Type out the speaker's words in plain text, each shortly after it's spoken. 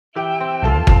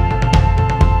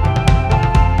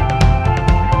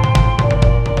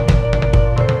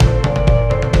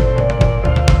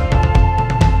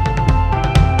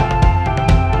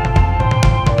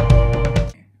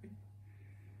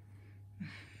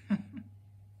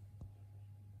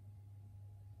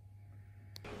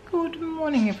Good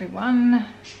morning everyone.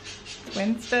 It's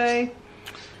Wednesday.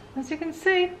 As you can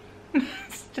see,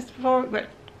 it's just before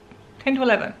 10 to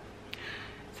 11.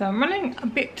 So I'm running a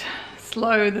bit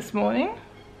slow this morning.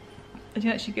 I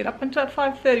didn't actually get up until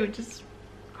 5:30, which is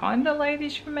kind of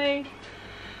late-ish for me.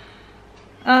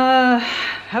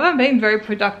 Haven't been very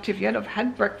productive yet. I've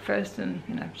had breakfast and,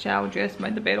 you know, showered, dressed,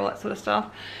 made the bed, all that sort of stuff.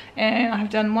 And I've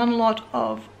done one lot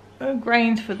of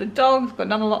grains for the dogs. Got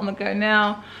another lot on the go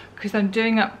now because I'm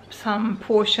doing up some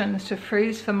portions to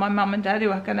freeze for my mum and dad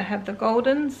who are going to have the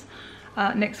Goldens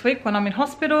next week when I'm in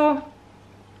hospital.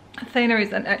 Athena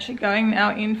isn't actually going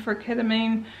now in for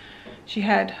ketamine. She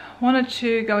had 1 or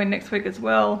 2 go in next week as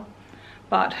well,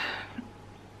 but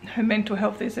her mental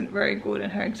health isn't very good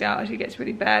and her anxiety gets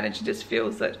really bad, and she just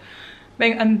feels that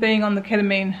being on the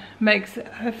ketamine makes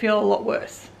her feel a lot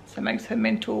worse. So it makes her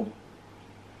mental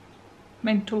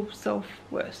self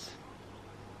worse.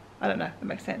 I don't know if that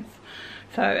makes sense.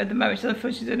 So at the moment she doesn't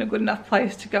feel she's in a good enough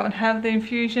place to go and have the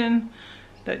infusion,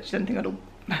 that she doesn't think it'll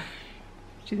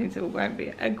she thinks it won't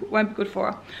be good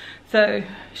for her, so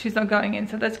she's not going in.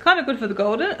 So that's kind of good for the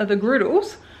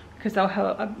Groodles, because they'll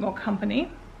have more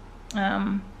company.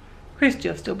 Christy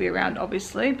will still be around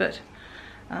obviously, but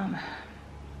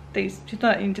she's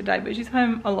not in today, but she's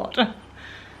home a lot.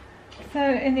 So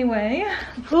anyway,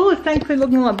 the pool is thankfully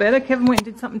looking a lot better. Kevin went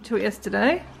and did something to it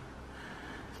yesterday.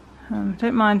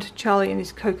 Don't mind Charlie and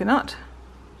his coconut.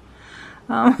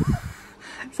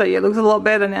 So yeah, it looks a lot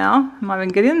better now. I might even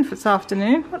get in for this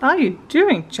afternoon. What are you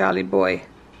doing, Charlie boy?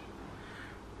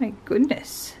 My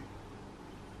goodness.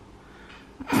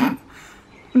 I've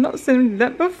not seen him do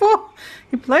that before.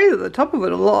 He plays at the top of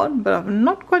it a lot, but I've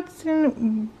not quite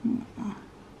seen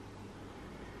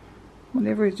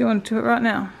whatever he's doing to it right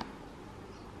now.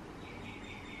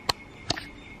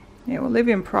 Yeah, we'll leave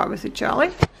you in privacy,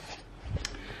 Charlie.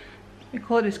 We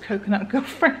call it his coconut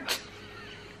girlfriend.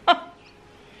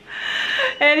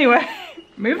 Anyway,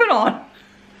 moving on.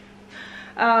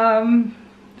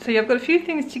 So yeah, I've got a few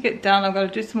things to get done. I've got to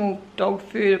do some more dog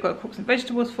food. I've got to cook some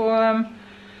vegetables for them.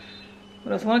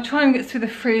 What else? I want to try and get through the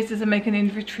freezers and make an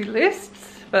inventory list.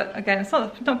 But again, it's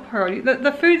not priority.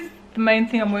 The food's the main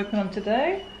thing I'm working on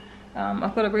today.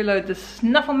 I've got to reload the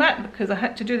snuffle mat because I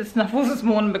had to do the snuffles this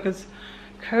morning because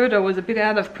Coda was a bit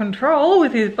out of control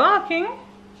with his barking.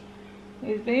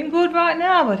 He's being good right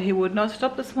now, but he would not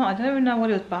stop the smile. I don't even know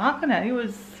what he was barking at. He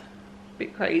was a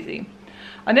bit crazy.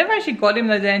 I never actually got him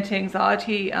those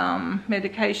anti-anxiety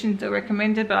medications that are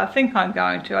recommended, but I think I'm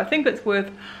going to. I think it's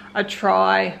worth a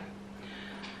try.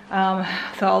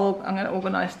 So I'm going to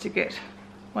organise to get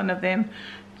one of them.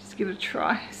 Just give it a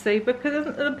try. See, because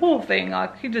the poor thing,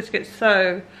 like, he just gets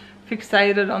so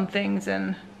fixated on things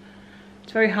and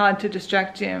it's very hard to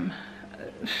distract him.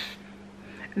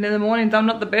 And in the mornings I'm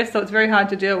not the best, so it's very hard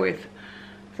to deal with.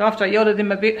 So after I yelled at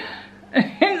him a bit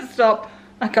and stopped,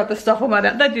 I got the stuff all out.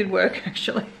 That did work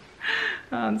actually.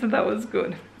 So that was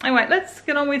good. Anyway, let's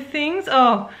get on with things.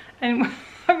 Oh, and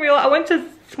I went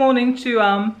this morning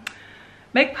to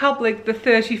make public the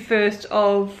 31st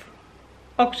of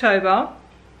October.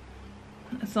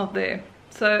 It's not there.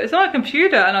 So it's on my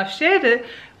computer and I've shared it,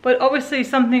 but obviously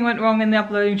something went wrong in the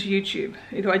uploading to YouTube.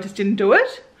 Either I just didn't do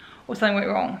it or something went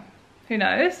wrong. Who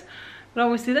knows? But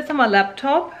obviously that's on my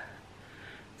laptop.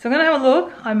 So I'm going to have a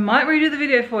look. I might redo the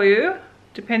video for you,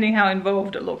 depending how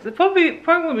involved it looks. It probably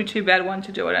won't be too bad one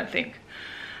to do, I don't think.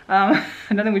 I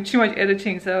don't think we're too much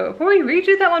editing, so I'll probably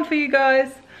redo that one for you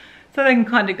guys, so they can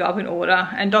kind of go up in order,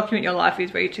 and Document Your Life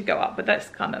is ready to go up. But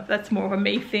that's more of a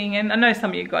me thing, and I know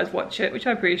some of you guys watch it, which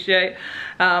I appreciate.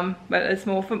 But it's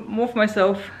more for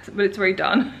myself, but it's already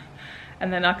done.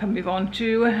 And then I can move on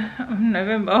to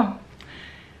November.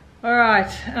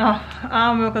 Alright, what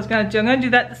I was going to do, I'm going to do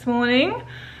that this morning.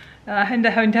 I ended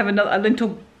up having to have a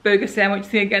lentil burger sandwich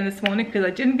thing again this morning because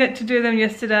I didn't get to do them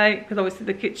yesterday because obviously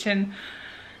the kitchen,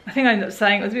 I think I ended up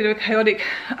saying it was a bit of a chaotic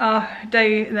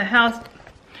day in the house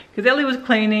because Ellie was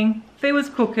cleaning, Fee was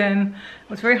cooking. It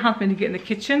was very hard for me to get in the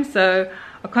kitchen, so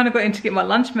I kind of got in to get my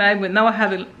lunch made when they were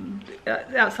having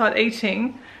outside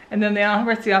eating, and then the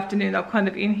rest of the afternoon they were kind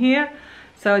of in here,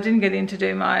 so I didn't get in to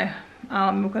do my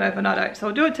looking overnight oats. So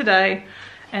I'll do it today,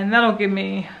 and that'll give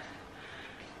me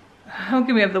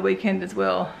over the weekend as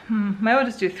well. Maybe I'll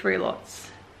just do 3 lots.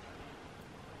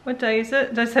 What day is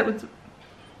it? Did I say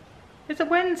it's a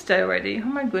Wednesday already? Oh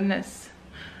my goodness.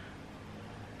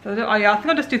 So oh yeah, I think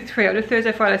I'll just do 3. I'll do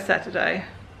Thursday, Friday, Saturday,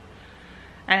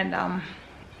 and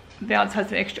then I'll just have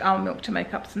some extra almond milk to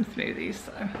make up some smoothies.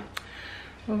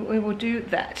 So we will do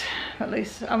that. At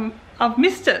least I've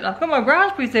missed it. I've got my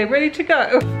raspberries there ready to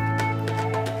go.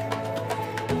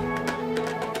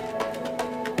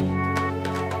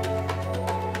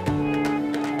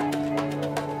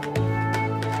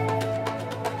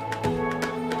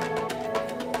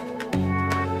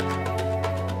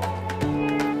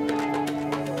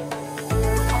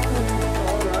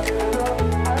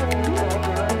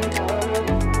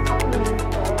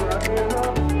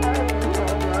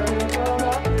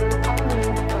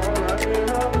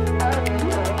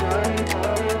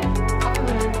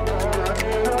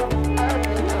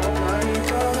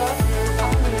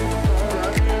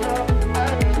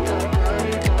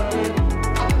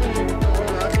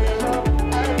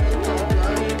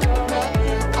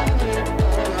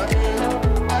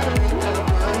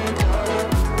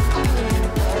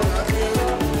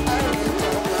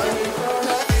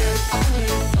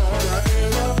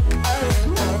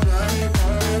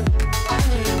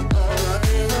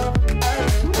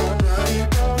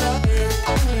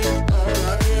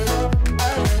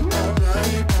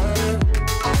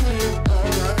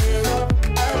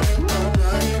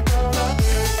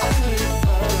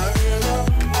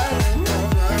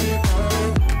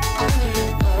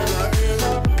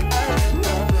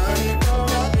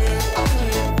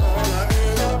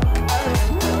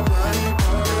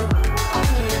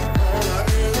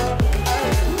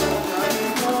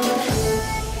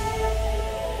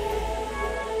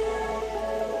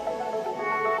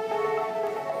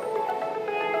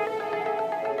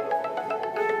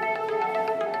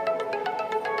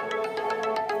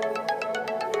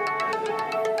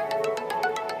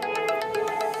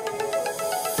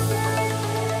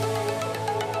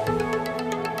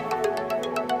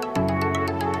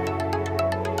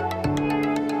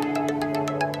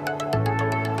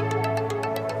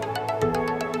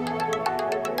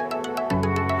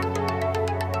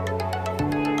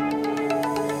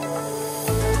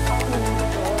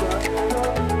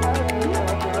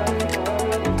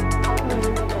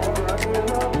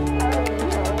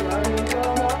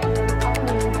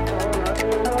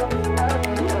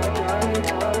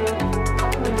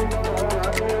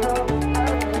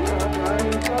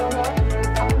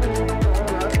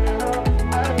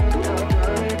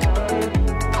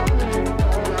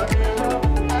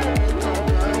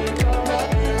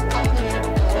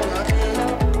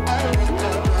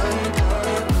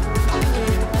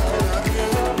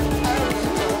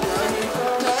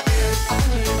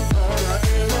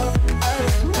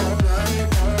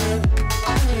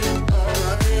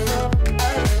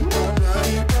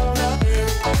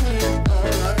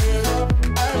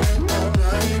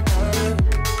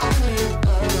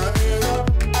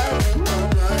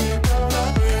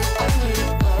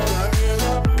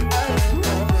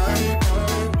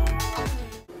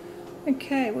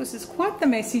 this is quite the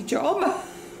messy job,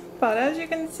 but as you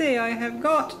can see I have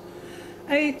got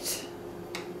 8.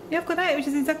 Yeah, I've got 8, which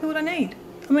is exactly what I need.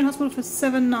 I'm in hospital for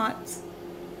 7 nights.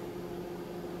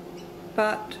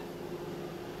 But,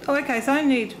 oh okay, so I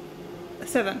need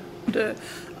 7.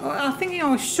 I'm thinking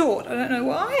I was short, I don't know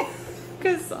why,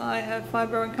 because I have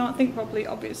fibro and can't think properly,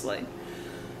 obviously.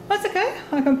 That's okay,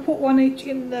 I can put one each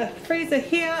in the freezer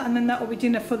here, and then that will be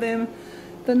dinner for them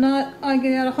the night I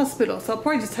get out of hospital. So I'll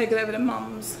probably just take it over to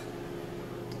Mum's,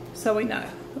 so we know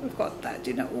that we've got that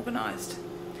dinner organised.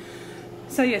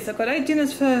 So yes, I've got 8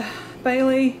 dinners for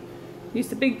Bailey, used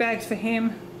the big bags for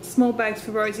him, small bags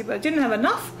for Rosie, but I didn't have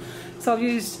enough, so I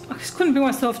just couldn't bring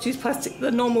myself to use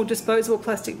the normal disposable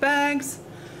plastic bags.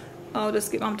 I'll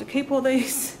just get Mum to keep all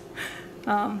these,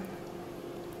 and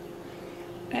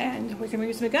we can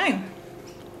reuse them again.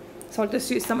 So I'll just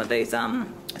use some of these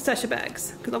stasher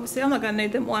bags, because obviously I'm not going to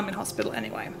need them while I'm in hospital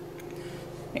anyway.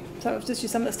 Yeah, so I've just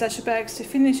used some of the stasher bags to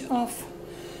finish off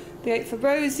the 8 for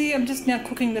Rosie. I'm just now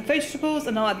cooking the vegetables,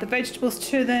 and I'll add the vegetables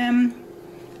to them,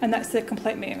 and that's their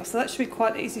complete meal. So that should be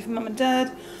quite easy for Mum and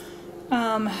Dad.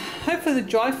 Hopefully the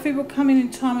dry food will come in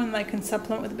time and they can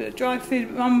supplement with a bit of dry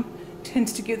food. Mum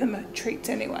tends to give them treats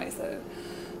anyway, so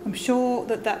I'm sure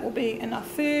that that will be enough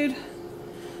food.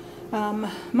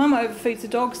 Mum overfeeds the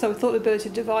dogs, so we thought we'd better to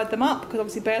divide them up, because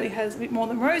obviously Bailey has a bit more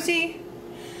than Rosie,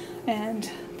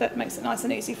 and that makes it nice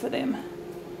and easy for them.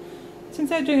 Since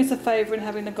they're doing us a favour in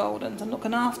having the Goldens, I'm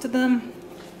looking after them.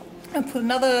 And put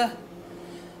another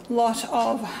lot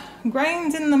of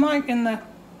grains in the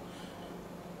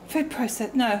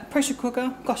pressure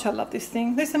cooker. Gosh, I love this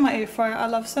thing. This is my air fryer I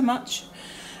love so much.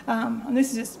 And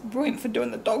this is just brilliant for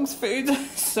doing the dogs' food.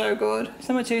 So good.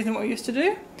 So much easier than what we used to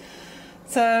do.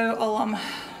 So I'll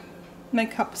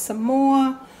make up some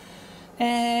more.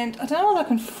 And I don't know if I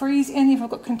can freeze any. If I've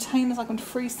got containers, I can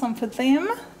freeze some for them,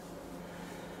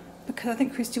 because I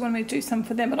think Christy wanted me to do some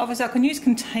for them, but obviously I can use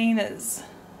containers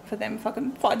for them if I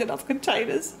can find enough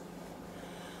containers.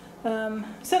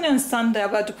 Certainly on Sunday I'll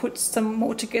be able to put some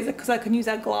more together, because I can use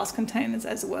our glass containers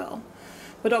as well.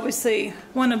 But obviously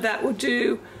one of that will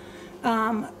do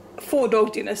 4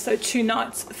 dog dinners, so 2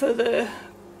 nights for the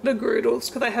Groodles,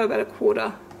 because they have about a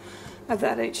quarter of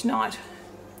that each night.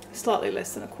 Slightly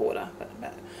less than a quarter, but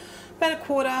about a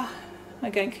quarter.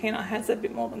 Again, Kena has a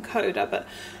bit more than Coda, but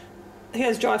he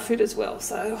has dry food as well,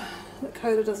 so the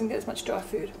Coda doesn't get as much dry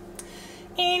food.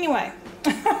 Anyway,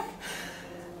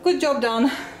 good job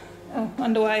done.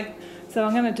 Underway. So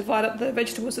I'm going to divide up the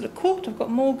vegetables that are cooked. I've got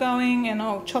more going, and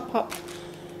I'll chop up.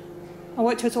 I'll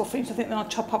wait till it's all finished, I think, then I'll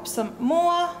chop up some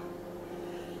more.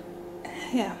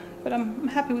 Yeah, but I'm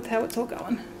happy with how it's all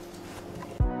going.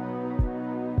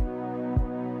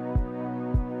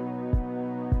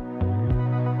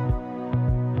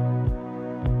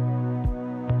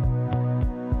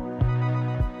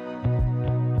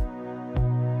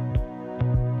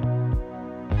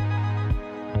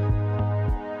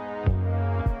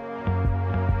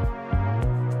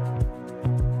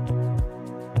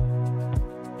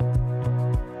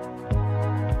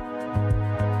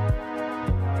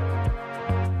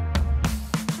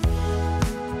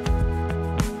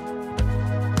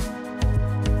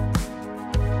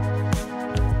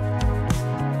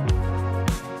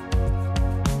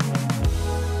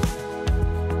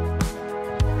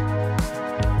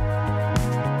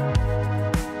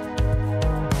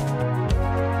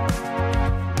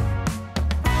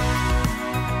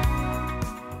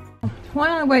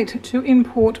 Why I wait to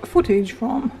import footage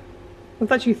from, well,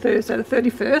 it's actually Thursday the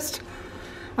 31st,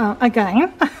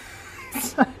 again.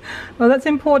 So, well, that's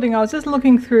importing. I was just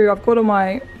looking through, I've got all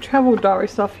my travel diary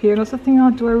stuff here, and I was thinking, oh,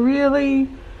 do I really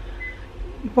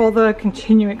bother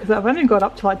continuing, because I've only got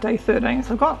up to like day 13,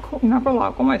 so I've got, I've got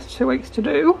like almost 2 weeks to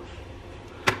do,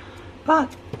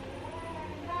 but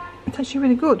it's actually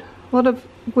really good. A lot of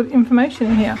good information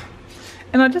in here.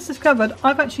 And I just discovered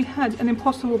I've actually had an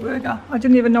Impossible burger. I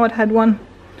didn't even know I'd had one.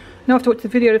 Now I have to watch the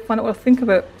video to find out what I think of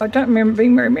it. I don't remember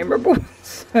being very memorable,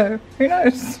 so who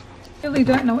knows. I really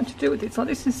don't know what to do with this. Like,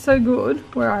 this is so good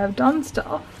where I have done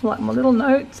stuff, like my little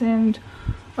notes, and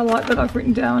I like that I've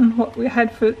written down what we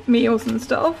had for meals and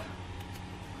stuff.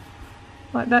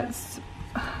 Like, that's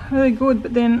really good,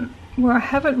 but then where I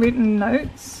haven't written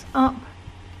notes up,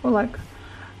 or like,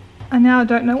 I now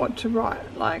don't know what to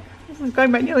write. Like, this is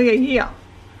going back nearly a year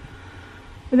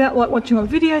without like watching my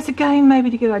videos again, maybe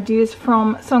to get ideas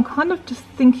from. So I'm kind of just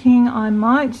thinking I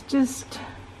might just,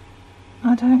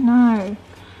 I don't know,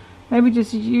 maybe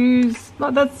just use,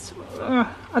 like, that's, I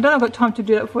don't know if I've got time to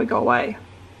do that before we go away.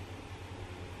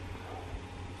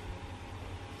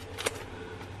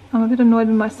 I'm a bit annoyed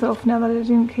with myself now that I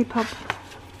didn't keep up,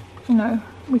 you know,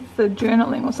 with the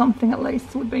journaling or something at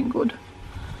least would have been good,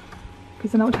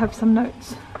 because then I would have some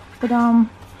notes. But I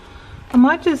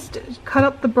might just cut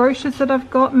up the brochures that I've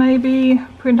got, maybe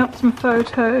print up some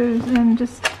photos and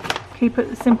just keep it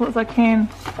as simple as I can.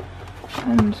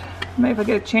 And maybe if I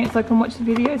get a chance I can watch the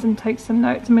videos and take some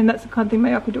notes. I mean, that's the kind of thing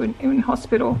maybe I could do in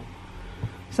hospital.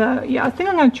 So yeah, I think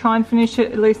I'm going to try and finish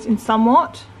it at least in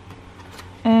somewhat.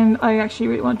 And I actually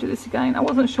really want to do this again. I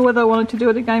wasn't sure whether I wanted to do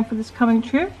it again for this coming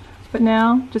trip, but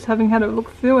now, just having had a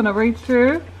look through and a read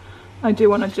through, I do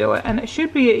want to do it. And it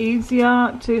should be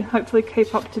easier to hopefully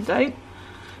keep up to date,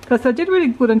 because I did really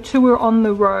good until we were on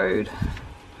the road.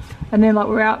 And then like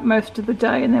we're out most of the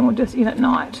day and then we're just in at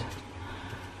night.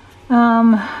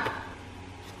 And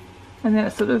then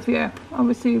it's sort of, yeah,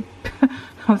 obviously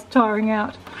I was tiring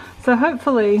out. So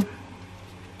hopefully,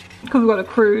 because we've got a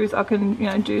cruise, I can, you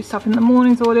know, do stuff in the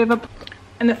mornings or whatever.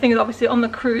 And the thing is, obviously on the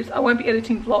cruise I won't be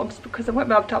editing vlogs because I won't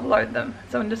be able to upload them.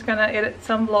 So I'm just going to edit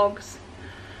some vlogs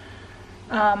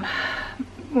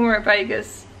when we're at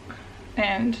Vegas,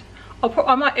 and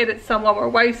I might edit some while we're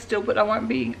away still, but I won't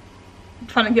be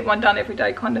trying to get one done every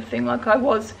day kind of thing like I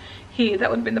was here. That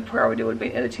would have been the priority, would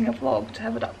be editing a vlog to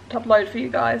have it up to upload for you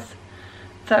guys.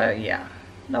 So yeah,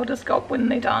 they'll just go up when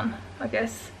they're done, I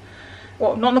guess.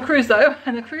 Well, not on the cruise though,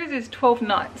 and the cruise is 12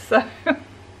 nights, so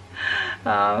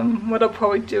what I'll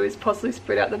probably do is possibly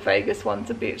spread out the Vegas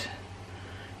ones a bit,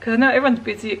 because I know everyone's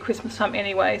busy at Christmas time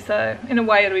anyway, so in a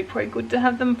way it'll be probably good to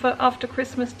have them for after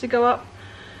Christmas to go up,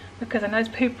 because I know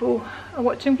people are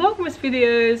watching Vlogmas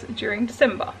videos during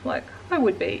December, like I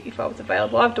would be if I was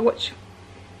available. I have to watch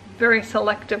very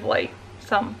selectively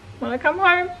some when I come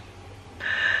home,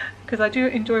 because I do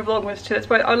enjoy Vlogmas too. That's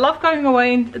why I love going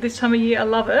away this time of year. I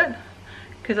love it,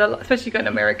 because especially going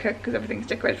to America, because everything's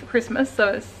decorated for Christmas, so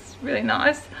it's really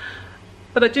nice.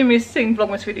 But I do miss seeing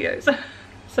Vlogmas videos,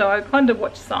 so I kind of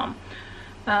watch some.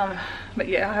 But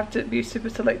yeah, I have to be super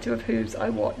selective of whose I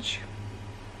watch.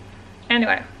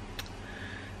 Anyway,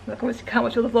 like obviously can't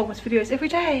watch all the Vlogmas videos every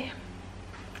day.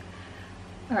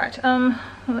 Alright,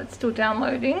 well, it's still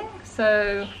downloading,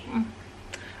 so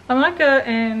I might go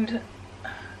and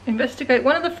investigate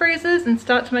one of the freezers and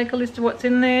start to make a list of what's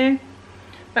in there.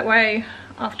 That way,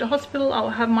 after hospital,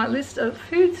 I'll have my list of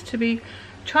foods to be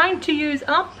trying to use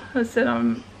up. As I said,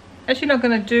 I'm actually not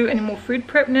going to do any more food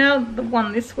prep now. The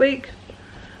one this week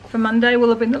for Monday will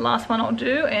have been the last one I'll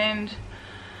do, and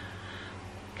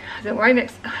away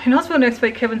in hospital next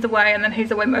week. Kevin's away, and then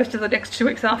he's away most of the next 2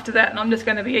 weeks after that, and I'm just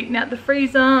going to be eating out the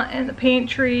freezer and the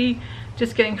pantry,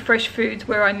 just getting fresh foods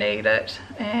where I need it,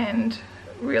 and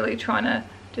really trying to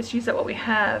just use up what we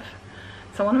have.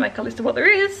 So I want to make a list of what there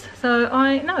is, so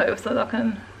I know, so that I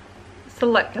can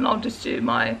select, and I'll just do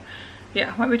my,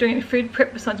 yeah, I won't be doing any food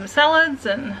prep besides my salads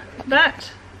and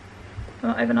that.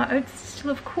 Overnight oats still,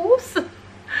 of course.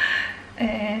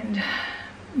 And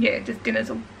yeah, just dinners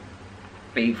will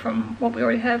be from what we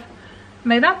already have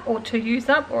made up, or to use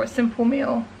up, or a simple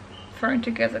meal thrown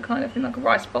together kind of thing, like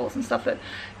rice bowls and stuff that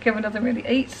Kevin doesn't really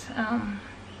eat.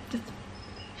 Just,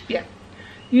 yeah,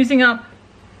 using up,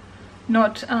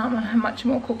 not much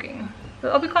more cooking. But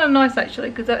that'll be kind of nice actually,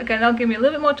 because again, that'll give me a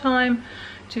little bit more time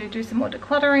to do some more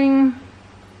decluttering.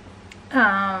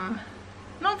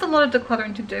 Not a lot of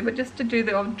decluttering to do, but just to do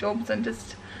the odd jobs and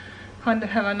just kind of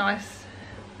have a nice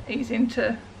ease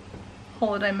into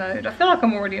holiday mode. I feel like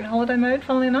I'm already in holiday mode,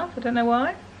 funnily enough. I don't know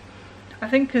why. I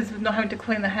think because of not having to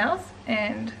clean the house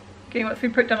and getting my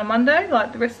food prep done on Monday,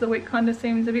 like the rest of the week kind of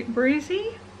seems a bit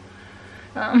breezy.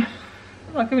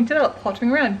 Like even today, like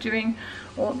pottering around doing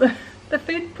all the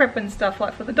food prep and stuff,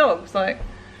 like for the dogs, like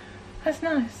that's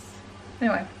nice.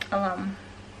 Anyway, I'll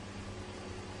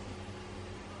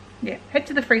yeah, head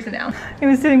to the freezer now. He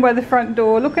was sitting by the front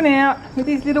door looking out with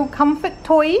his little comfort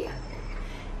toy,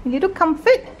 little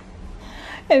comfort.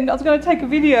 And I was going to take a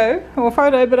video or a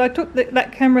photo, but I took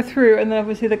that camera through, and then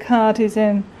obviously the card is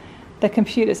in the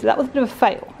computer, so that was a bit of a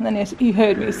fail. And then he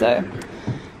heard me, so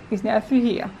he's now through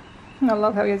here. And I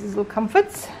love how he has his little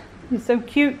comforts. He's so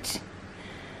cute.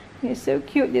 You're so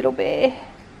cute, little bear.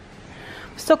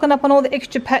 Stocking up on all the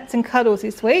extra pats and cuddles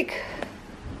this week.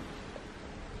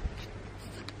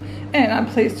 And I'm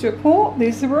pleased to report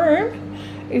this room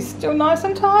is still nice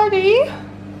and tidy.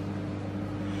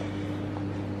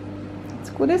 It's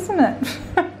good, isn't it?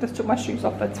 Just took my shoes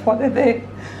off, that's why they're there.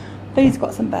 These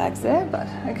got some bags there, but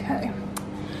okay.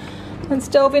 Let's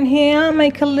delve in here,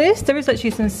 make a list. There is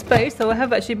actually some space, so I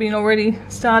have actually been already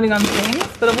starting on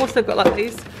things, but I've also got like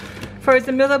these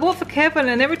frozen meals I bought for Kevin,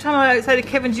 and every time I say to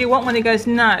Kevin, do you want one, he goes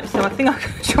no, so I think I'm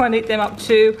going to try and eat them up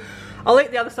too. I'll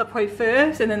eat the other stuff probably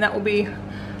first, and then that will be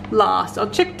last. I'll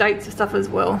check dates and stuff as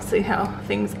well, see how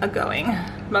things are going.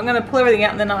 But I'm going to pull everything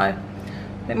out and then I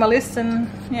make my list and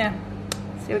yeah,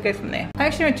 see where we go from there. I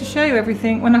actually meant to show you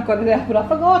everything when I got it out, but I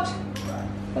forgot.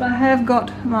 But I have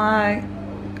got my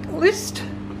list.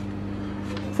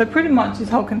 So pretty much this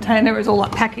whole container is all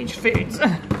like packaged foods. So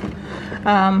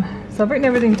I've written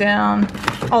everything down.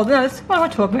 Oh, that's what I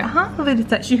want to talk about. Half of it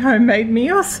is actually homemade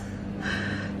meals.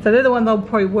 So they're the ones I'll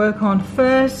probably work on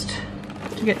first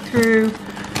to get through.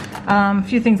 A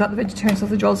few things like the vegetarian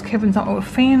sausage rolls Kevin's not a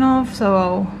fan of, so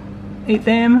I'll eat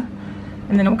them.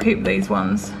 And then I'll keep these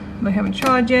ones we haven't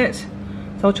tried yet.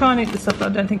 So I'll try and eat the stuff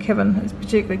that I don't think Kevin is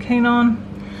particularly keen on.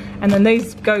 And then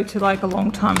these go to like a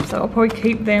long time, so I'll probably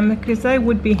keep them because they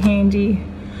would be handy.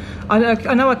 I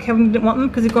know why Kevin didn't want them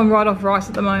because he's gone right off rice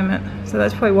at the moment, so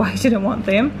that's probably why he didn't want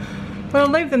them. But I'll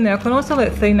leave them there. I can also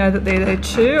let Thea know that they're there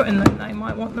too and that they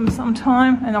might want them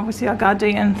sometime. And obviously our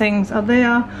Gardein things are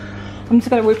there. I'm just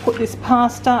going to re-put this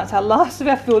pasta. It's our last of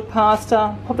our filled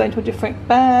pasta. Pop that into a different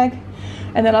bag.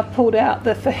 And then I've pulled out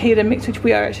the fajita mix, which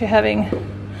we are actually having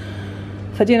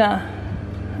for dinner.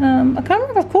 I can't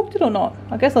remember if I've cooked it or not.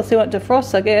 I guess I'll see what it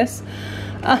defrosts, I guess.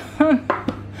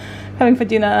 Having for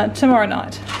dinner tomorrow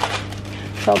night.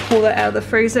 So I'll pull that out of the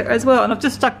freezer as well. And I've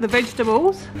just stuck the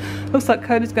vegetables. Looks like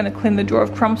Coda's going to clean the drawer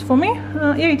of crumbs for me.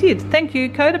 Yeah, he did. Thank you,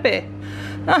 Coda Bear.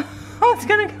 I was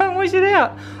going to go and wash it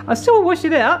out. I still wash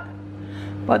it out.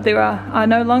 But there are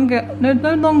no longer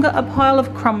a pile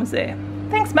of crumbs there.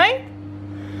 Thanks, mate.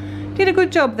 Did a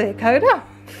good job there, Coda.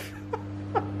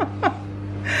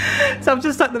 So I've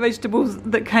just stuck the vegetables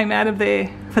that came out of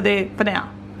there for now.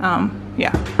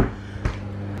 Yeah.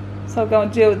 So I'll go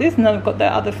and deal with this, and then I've got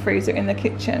that other freezer in the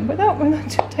kitchen. But that won't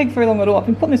take very long at all. I've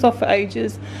been putting this off for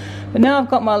ages. But now I've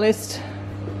got my list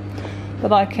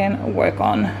that I can work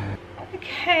on.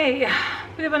 Okay,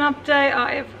 bit of an update.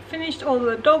 I've finished all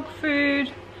the dog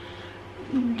food.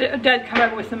 Dad came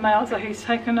over with the mail, so he's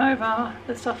taken over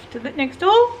the stuff to the next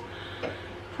door.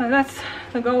 So that's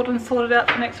the golden sorted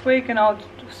out for next week, and I'll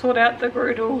sort out the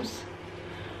Groodles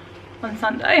on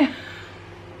Sunday.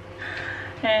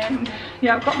 And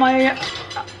yeah, I've got my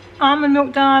almond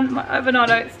milk done, my overnight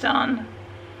oats done,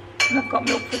 and I've got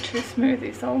milk for 2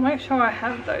 smoothies, so I'll make sure I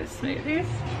have those smoothies.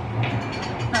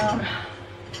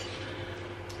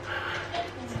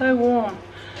 It's so warm.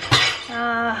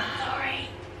 Sorry.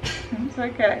 It's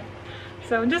okay.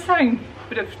 So I'm just having a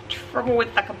bit of trouble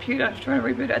with the computer, trying to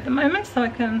reboot it at the moment so I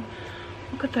can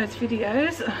look at those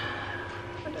videos.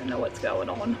 I don't know what's going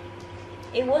on.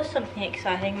 It was something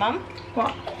exciting, Mum.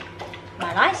 What?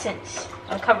 My license.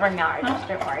 I'm covering now, just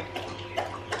don't worry.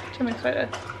 Too many photos.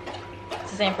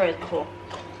 It's the same photos before.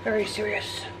 Very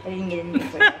serious. I didn't get any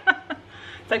photos.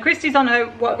 So Christy's on her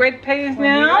red P's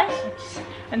now,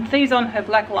 and Thea's on her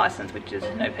black license, which is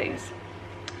no P's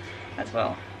as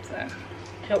well. So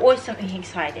always something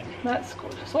exciting. That's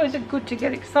good. It's always good to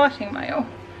get exciting mail,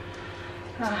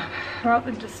 rather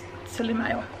than just silly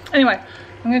mail. Anyway,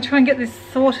 I'm going to try and get this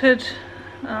sorted.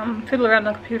 Fiddle around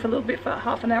on the computer for a little bit for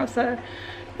half an hour or so.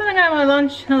 Then I'm going to have my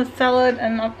lunch, another salad,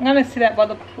 and I'm going to sit out by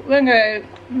the pool. I'm going to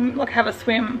go like have a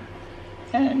swim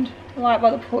and lie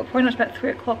by the pool. Probably not about 3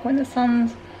 o'clock when the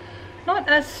sun's not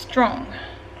as strong.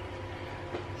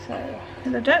 So,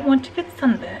 because I don't want to get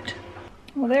sunburnt.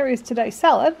 Well, there is today's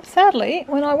salad. Sadly,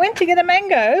 when I went to get a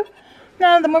mango,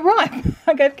 none of them were ripe.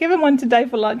 I gave Kevin one today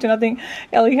for lunch, and I think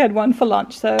Ellie had one for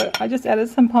lunch. So I just added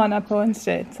some pineapple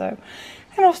instead. So,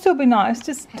 and it'll still be nice,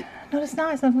 just not as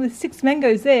nice. There's 6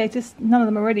 mangoes there, just none of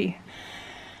them are ready.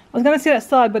 I was going to sit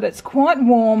outside, but it's quite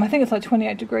warm. I think it's like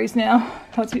 28 degrees now.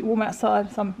 So it's a bit warm outside,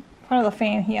 so I'm in front of the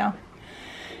fan here.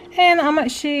 And I'm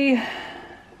actually,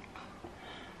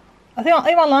 I think I'll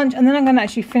eat my lunch, and then I'm going to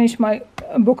actually finish my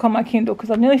book on my Kindle, because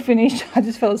I've nearly finished. I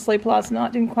just fell asleep last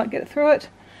night, didn't quite get through it.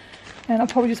 And I'll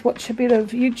probably just watch a bit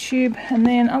of YouTube, and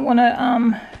then I want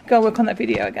to go work on that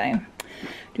video again.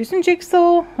 Do some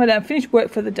jigsaw. Well, I've finished work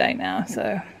for the day now,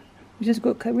 so which is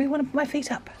good, because I really want to put my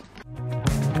feet up.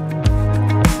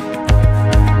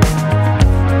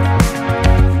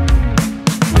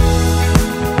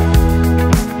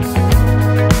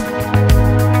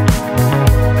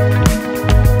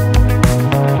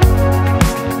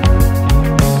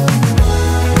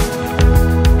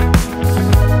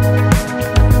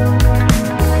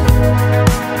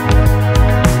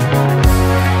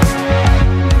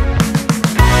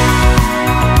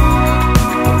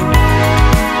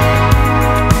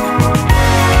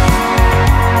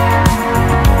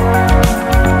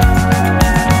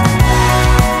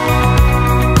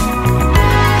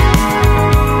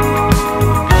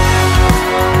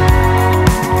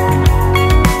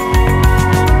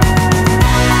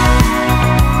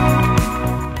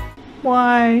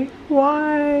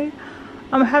 Why?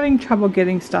 I'm having trouble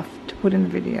getting stuff to put in the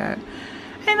video.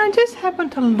 And I just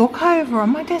happened to look over on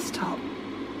my desktop.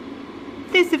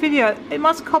 There's the video. It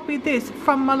must copy this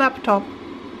from my laptop.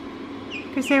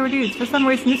 Because there it is. For some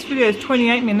reason this video is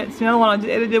 28 minutes. The other one I just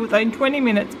edited with only 20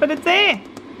 minutes. But it's there.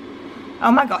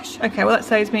 Oh my gosh. Okay, well that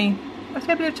saves me. I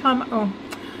saved a bit of time. Oh,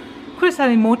 could have saved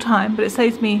me more time, but it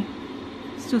saves me.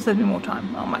 Still saves me more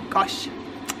time. Oh my gosh.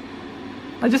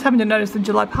 I just happened to notice the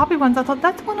July puppy ones. I thought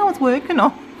that's the one I was working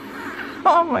on.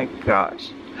 Oh my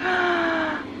gosh.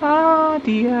 Oh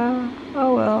dear.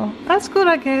 Oh well. That's good,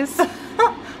 I guess. At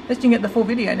least you can get the full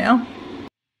video now.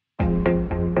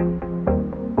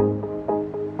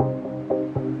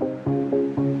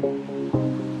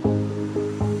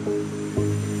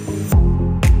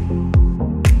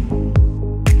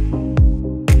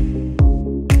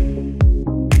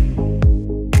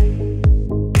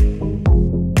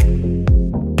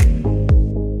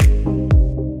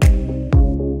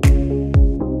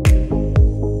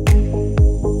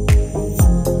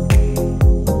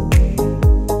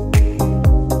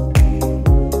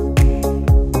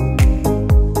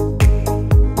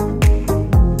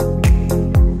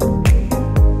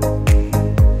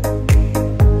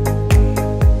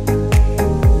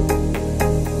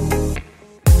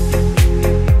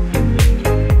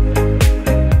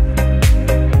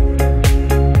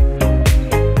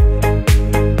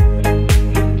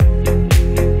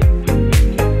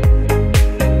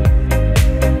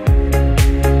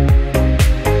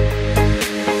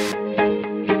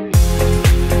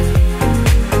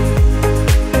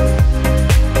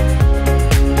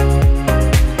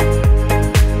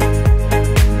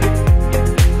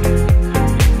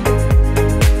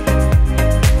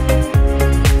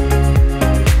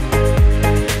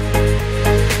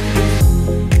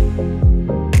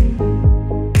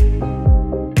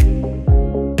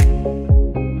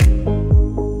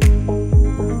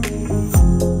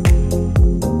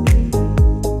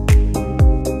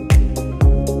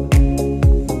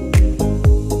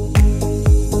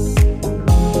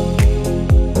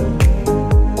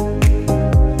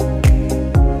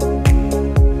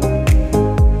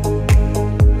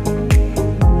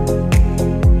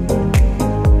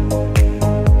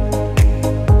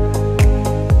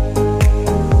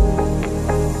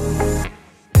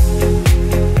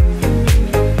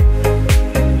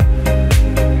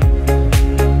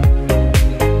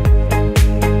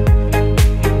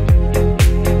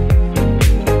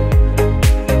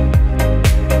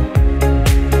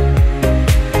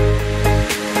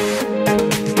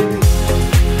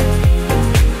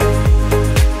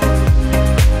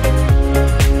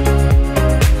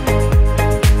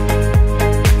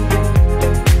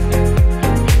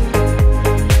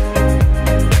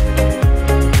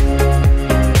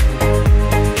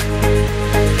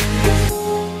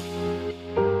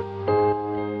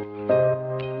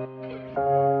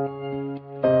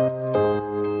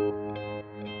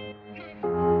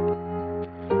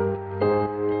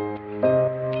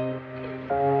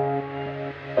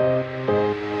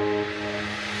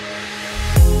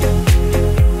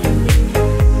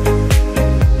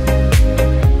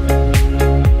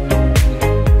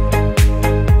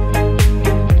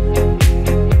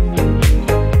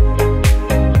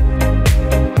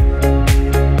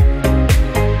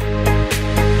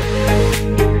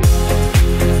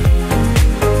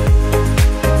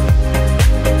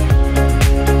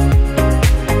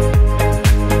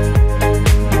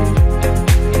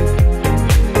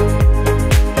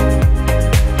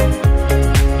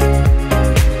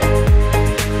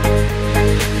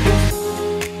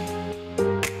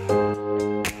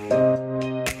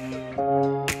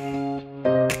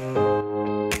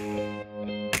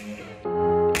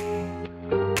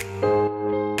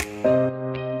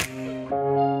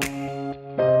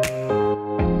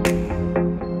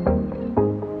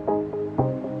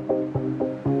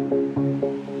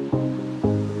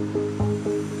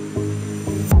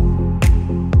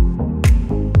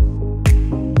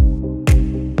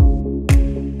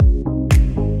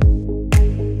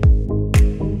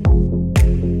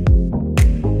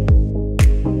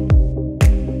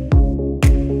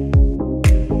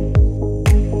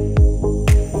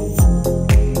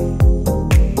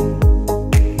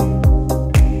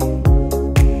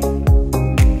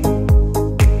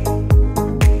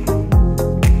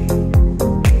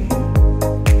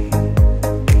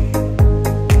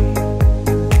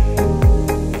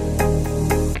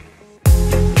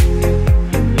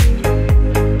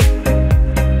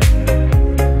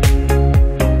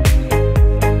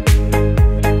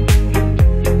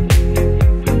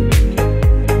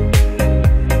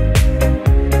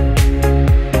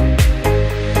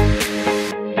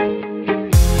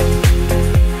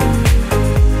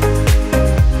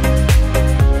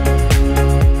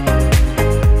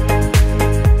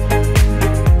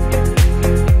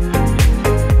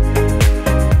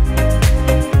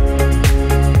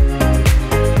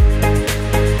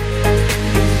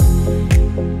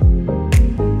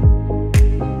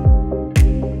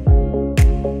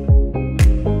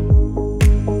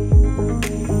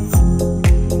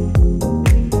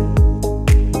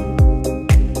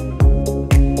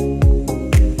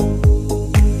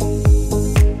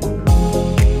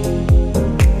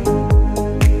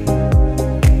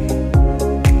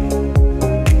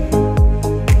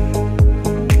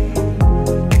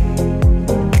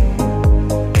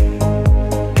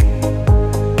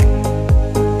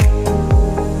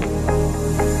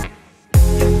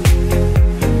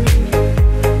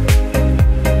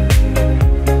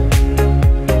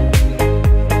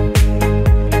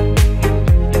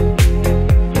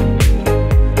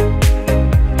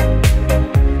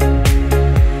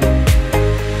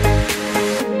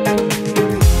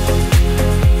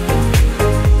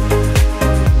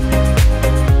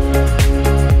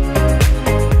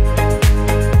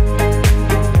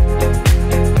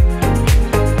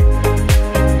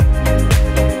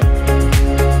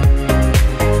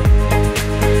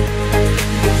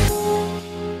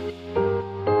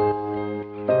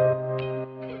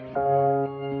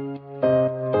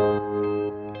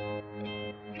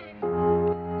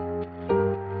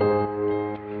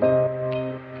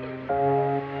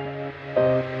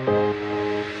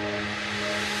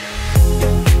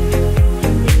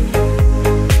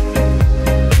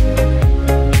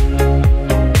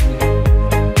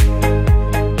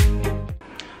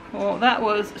 Well, that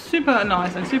was super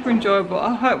nice and super enjoyable.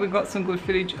 I hope we got some good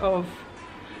footage of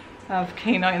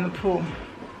Keno in the pool.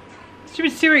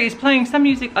 Stupid Siri is playing some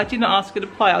music I did not ask her to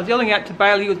play. I was yelling out to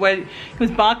Bailey, he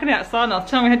was barking outside, and I was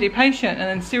telling him I had to be patient, and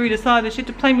then Siri decided she had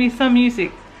to play me some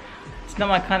music. It's not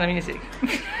my kind of music.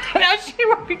 Now she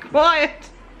won't be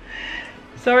quiet.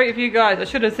 Sorry if you guys, I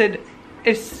should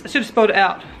have spelled it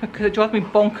out, because it drives me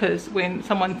bonkers when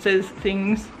someone says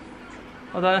things.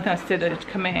 Although I don't think I said a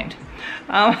command.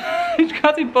 It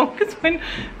drives me bonkers when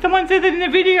someone says it in a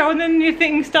video and then your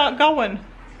things start going.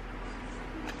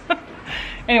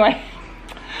 Anyway,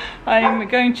 I'm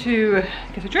going to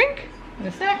get a drink in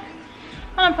a sec.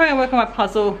 I'm probably going to work on my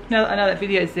puzzle now that I know that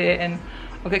video's there, and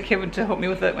I'll get Kevin to help me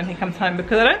with it when he comes home,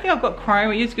 because I don't think I've got Chrome.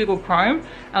 I use Google Chrome,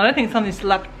 and I don't think it's on this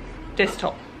lap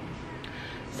desktop.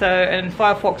 So, and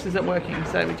Firefox isn't working,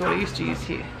 so it's what I used to use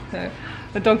here. So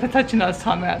the dogs had such a nice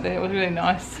time out there. It was really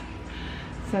nice.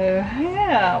 So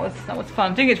yeah, that was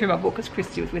fun. Didn't get through my book because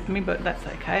Christy was with me, but that's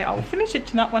okay. I'll finish it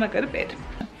tonight when I go to bed.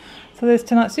 So there's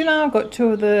tonight's dinner. I've got 2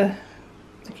 of the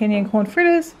zucchini and corn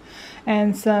fritters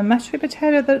and some mashed sweet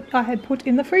potato that I had put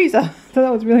in the freezer. So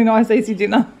that was really nice, easy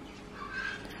dinner.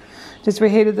 Just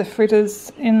reheated the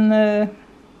fritters in the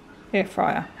air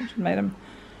fryer, which made them,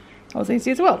 that was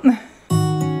easy as well.